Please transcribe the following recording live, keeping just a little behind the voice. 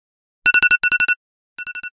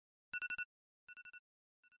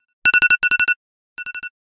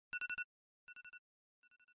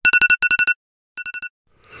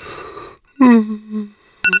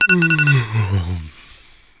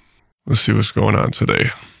Let's see what's going on today.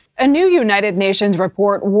 A new United Nations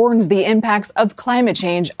report warns the impacts of climate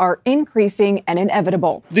change are increasing and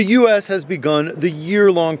inevitable. The U.S. has begun the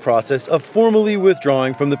year-long process of formally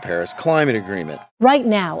withdrawing from the Paris Climate Agreement. Right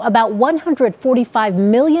now, about 145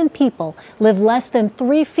 million people live less than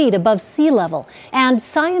 3 feet above sea level, and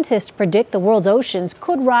scientists predict the world's oceans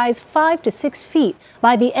could rise 5 to 6 feet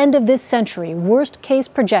by the end of this century. Worst-case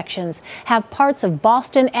projections have parts of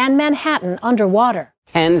Boston and Manhattan underwater.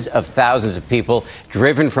 Tens of thousands of people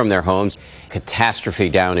driven from their homes. Catastrophe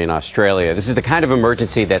down in Australia. This is the kind of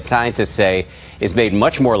emergency that scientists say is made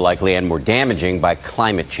much more likely and more damaging by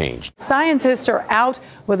climate change. Scientists are out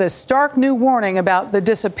with a stark new warning about the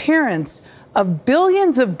disappearance of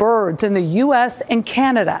billions of birds in the U.S. and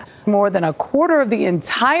Canada. More than a quarter of the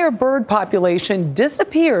entire bird population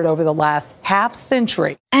disappeared over the last half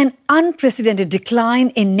century. An unprecedented decline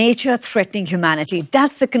in nature threatening humanity.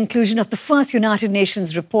 That's the conclusion of the first United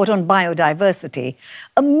Nations report on biodiversity.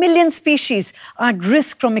 1 million species are at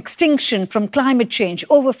risk from extinction from climate change,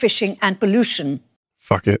 overfishing, and pollution.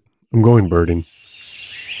 Fuck it. I'm going birding.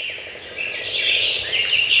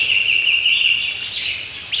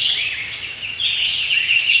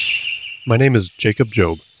 My name is Jacob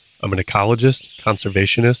Job. I'm an ecologist,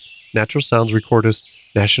 conservationist, natural sounds recordist,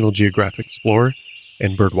 National Geographic explorer,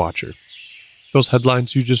 and bird watcher. Those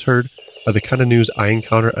headlines you just heard are the kind of news I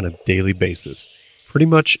encounter on a daily basis, pretty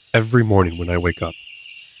much every morning when I wake up.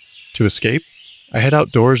 To escape, I head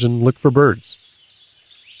outdoors and look for birds.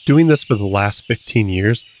 Doing this for the last 15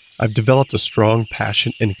 years, I've developed a strong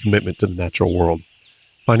passion and commitment to the natural world.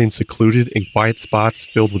 Finding secluded and quiet spots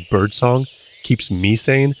filled with birdsong keeps me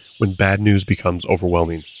sane when bad news becomes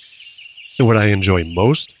overwhelming. And what I enjoy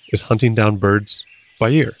most is hunting down birds by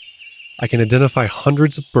ear. I can identify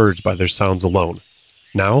hundreds of birds by their sounds alone.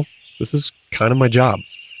 Now, this is kind of my job.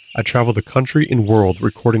 I travel the country and world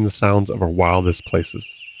recording the sounds of our wildest places.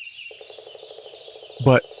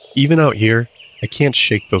 But even out here, I can't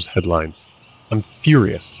shake those headlines. I'm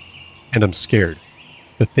furious, and I'm scared.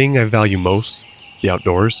 The thing I value most, the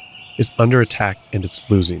outdoors, is under attack and it's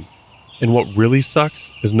losing. And what really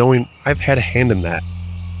sucks is knowing I've had a hand in that.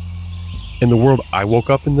 In the world I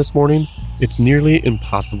woke up in this morning, it's nearly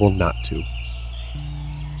impossible not to.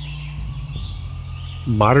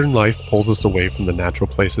 Modern life pulls us away from the natural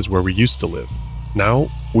places where we used to live. Now,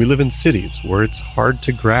 we live in cities where it's hard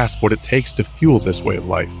to grasp what it takes to fuel this way of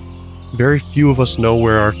life. Very few of us know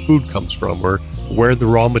where our food comes from or where the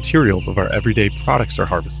raw materials of our everyday products are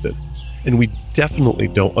harvested. And we definitely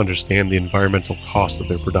don't understand the environmental cost of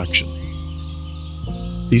their production.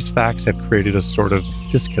 These facts have created a sort of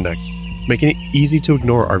disconnect, making it easy to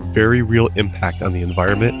ignore our very real impact on the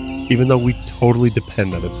environment, even though we totally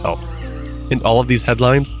depend on its health. And all of these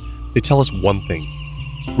headlines, they tell us one thing.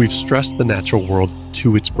 We've stressed the natural world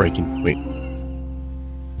to its breaking point.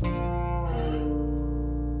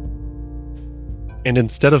 And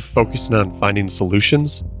instead of focusing on finding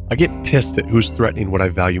solutions, I get pissed at who's threatening what I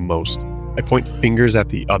value most. I point fingers at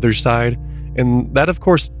the other side, and that of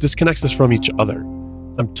course disconnects us from each other.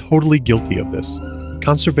 I'm totally guilty of this.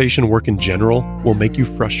 Conservation work in general will make you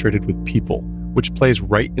frustrated with people, which plays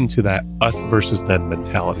right into that us versus them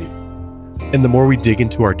mentality. And the more we dig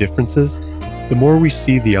into our differences, the more we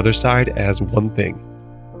see the other side as one thing,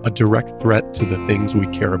 a direct threat to the things we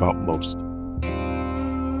care about most.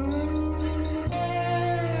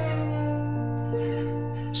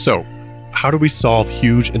 So, how do we solve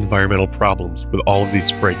huge environmental problems with all of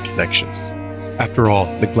these frayed connections? After all,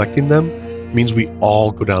 neglecting them means we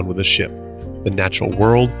all go down with the ship. The natural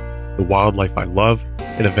world, the wildlife I love,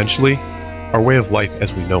 and eventually, our way of life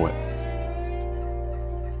as we know it.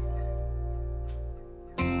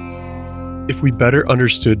 If we better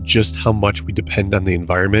understood just how much we depend on the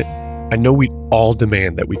environment, I know we'd all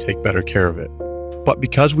demand that we take better care of it. But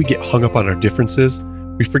because we get hung up on our differences,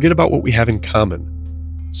 we forget about what we have in common.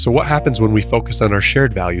 So what happens when we focus on our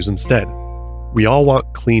shared values instead? We all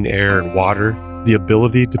want clean air and water, the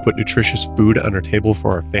ability to put nutritious food on our table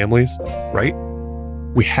for our families, right?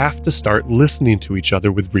 We have to start listening to each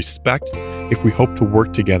other with respect if we hope to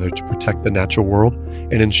work together to protect the natural world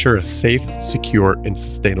and ensure a safe, secure, and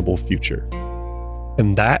sustainable future.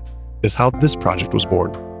 And that is how this project was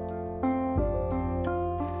born.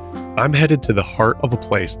 I'm headed to the heart of a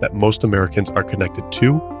place that most Americans are connected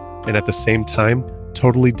to, and at the same time,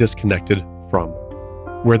 totally disconnected from,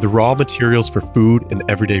 where the raw materials for food and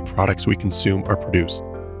everyday products we consume are produced,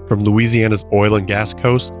 from Louisiana's oil and gas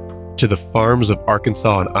coast to the farms of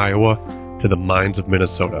Arkansas and Iowa to the mines of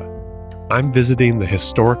Minnesota. I'm visiting the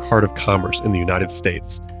historic heart of commerce in the United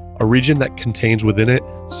States, a region that contains within it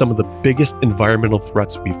some of the biggest environmental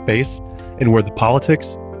threats we face and where the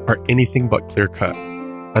politics are anything but clear-cut.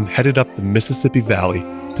 I'm headed up the Mississippi Valley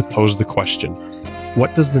to pose the question,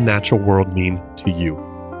 what does the natural world mean to you?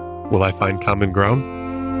 Will I find common ground?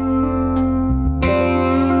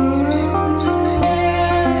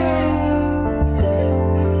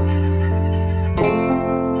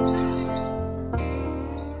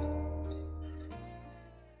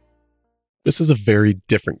 This is a very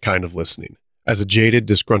different kind of listening. As a jaded,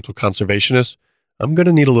 disgruntled conservationist, I'm going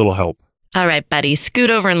to need a little help. All right, buddy,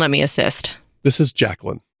 scoot over and let me assist. This is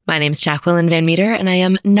Jacqueline. My name's Jacqueline Van Meter, and I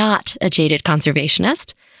am not a jaded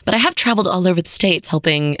conservationist, but I have traveled all over the states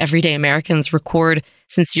helping everyday Americans record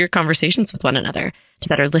sincere conversations with one another to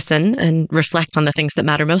better listen and reflect on the things that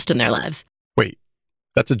matter most in their lives. Wait,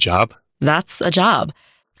 that's a job? That's a job.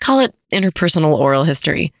 Call it interpersonal oral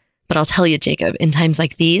history. But I'll tell you, Jacob, in times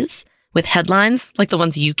like these, with headlines like the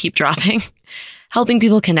ones you keep dropping, helping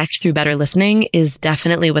people connect through better listening is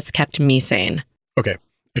definitely what's kept me sane. Okay,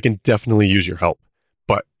 I can definitely use your help.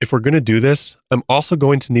 But if we're going to do this, I'm also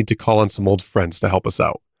going to need to call on some old friends to help us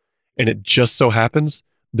out. And it just so happens,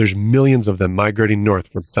 there's millions of them migrating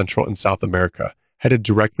north from Central and South America, headed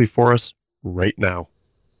directly for us right now.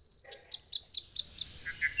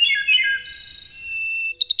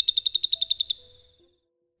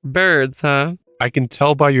 Birds, huh? I can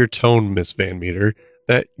tell by your tone, Miss Van Meter,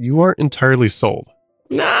 that you aren't entirely sold.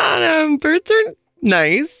 Nah, birds are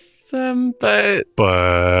nice,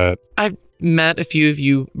 but I've met a few of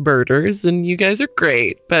you birders, and you guys are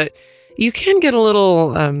great, but you can get a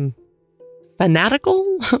little,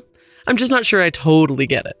 fanatical? I'm just not sure I totally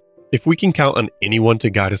get it. If we can count on anyone to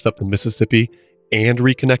guide us up the Mississippi and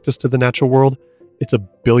reconnect us to the natural world, it's a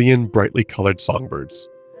billion brightly colored songbirds.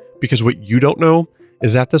 Because what you don't know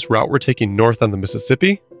is that this route we're taking north on the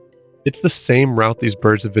Mississippi, it's the same route these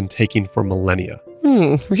birds have been taking for millennia.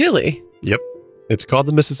 Really? Yep. It's called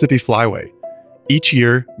the Mississippi Flyway. Each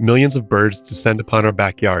year, millions of birds descend upon our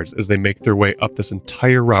backyards as they make their way up this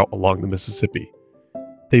entire route along the Mississippi.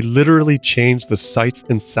 They literally change the sights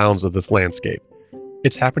and sounds of this landscape.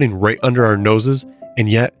 It's happening right under our noses, and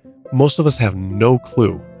yet most of us have no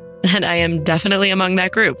clue. And I am definitely among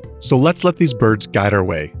that group. So let's let these birds guide our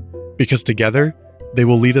way, because together, they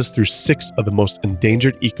will lead us through 6 of the most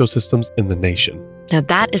endangered ecosystems in the nation. Now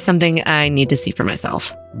that is something I need to see for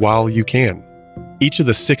myself. While you can. Each of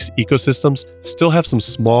the 6 ecosystems still have some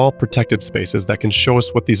small protected spaces that can show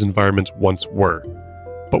us what these environments once were.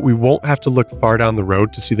 But we won't have to look far down the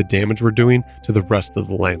road to see the damage we're doing to the rest of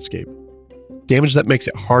the landscape. Damage that makes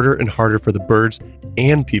it harder and harder for the birds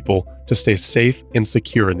and people to stay safe and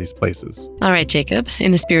secure in these places. All right, Jacob,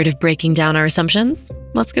 in the spirit of breaking down our assumptions,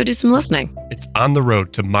 let's go do some listening. It's on the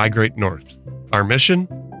road to migrate north. Our mission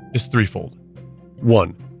is threefold.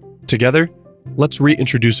 1. Together, let's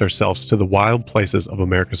reintroduce ourselves to the wild places of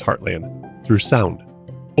America's heartland through sound.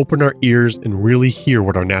 Open our ears and really hear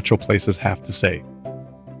what our natural places have to say.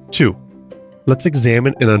 2. Let's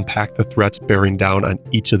examine and unpack the threats bearing down on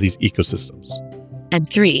each of these ecosystems. And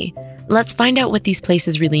 3, let's find out what these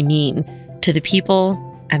places really mean to the people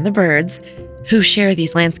and the birds who share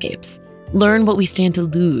these landscapes. Learn what we stand to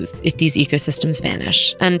lose if these ecosystems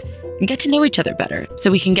vanish, and get to know each other better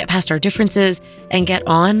so we can get past our differences and get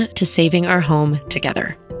on to saving our home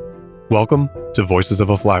together. Welcome to Voices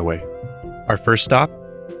of a Flyway. Our first stop,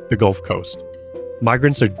 the Gulf Coast.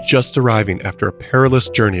 Migrants are just arriving after a perilous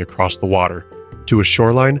journey across the water to a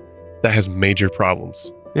shoreline that has major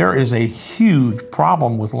problems. There is a huge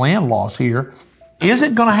problem with land loss here. Is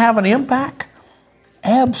it going to have an impact?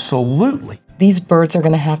 Absolutely. These birds are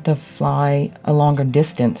going to have to fly a longer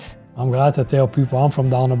distance. I'm glad to tell people I'm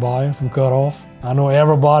from down the bayou, from Cutoff. I know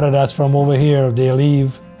everybody that's from over here, if they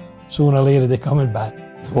leave, sooner or later they're coming back.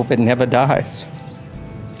 Hope it never dies.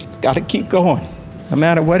 It's got to keep going. No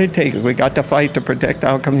matter what it takes, we got to fight to protect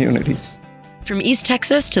our communities. From East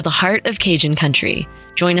Texas to the heart of Cajun country,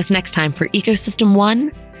 join us next time for Ecosystem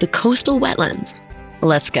 1, the coastal wetlands.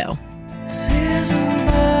 Let's go.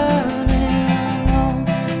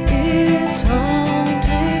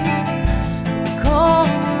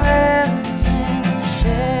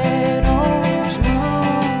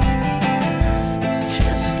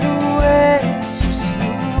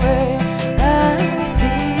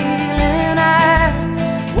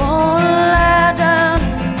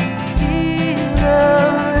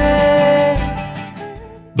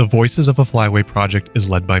 The Voices of a Flyway project is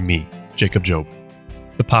led by me, Jacob Job.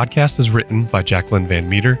 The podcast is written by Jacqueline Van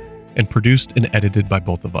Meter and produced and edited by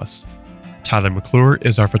both of us. Tyler McClure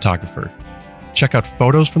is our photographer. Check out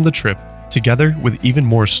photos from the trip, together with even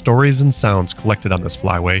more stories and sounds collected on this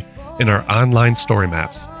flyway in our online story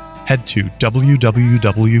maps. head to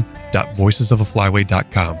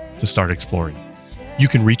www.voicesofaflyway.com to start exploring. You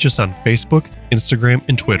can reach us on Facebook, Instagram,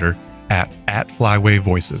 and Twitter at Flyway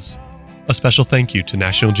Voices. A special thank you to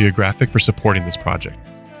National Geographic for supporting this project.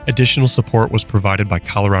 Additional support was provided by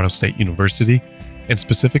Colorado State University, and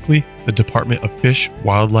specifically the Department of Fish,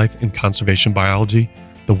 Wildlife, and Conservation Biology,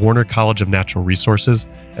 the Warner College of Natural Resources,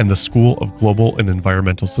 and the School of Global and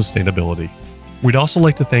Environmental Sustainability. We'd also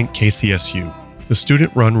like to thank KCSU, the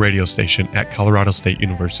student-run radio station at Colorado State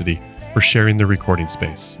University, for sharing their recording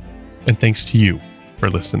space. And thanks to you for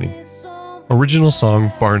listening. Original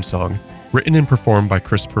song, Barn Song, written and performed by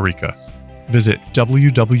Chris Perica. Visit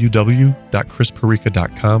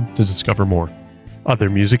www.chrisperica.com to discover more. Other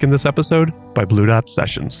music in this episode by Blue Dot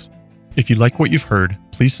Sessions. If you like what you've heard,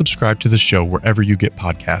 please subscribe to the show wherever you get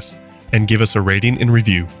podcasts and give us a rating and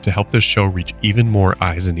review to help this show reach even more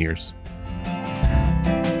eyes and ears.